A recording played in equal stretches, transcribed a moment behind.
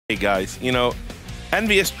Hey guys, you know,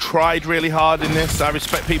 Envious tried really hard in this. I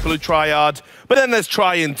respect people who try hard, but then there's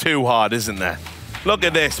trying too hard, isn't there? Look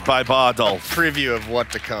at this by Bardolph. Preview of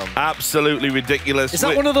what to come. Absolutely ridiculous. Is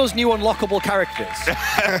that one of those new unlockable characters?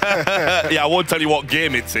 Yeah, I won't tell you what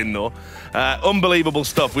game it's in, though. Unbelievable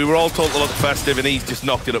stuff. We were all told to look festive, and he's just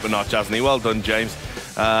knocked it up a notch, hasn't he? Well done, James.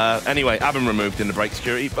 Anyway, have him removed in the break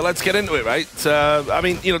security, but let's get into it, right? I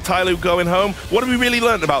mean, you know, Tyloo going home. What have we really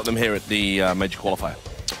learned about them here at the Major Qualifier?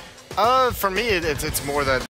 For me, it's more that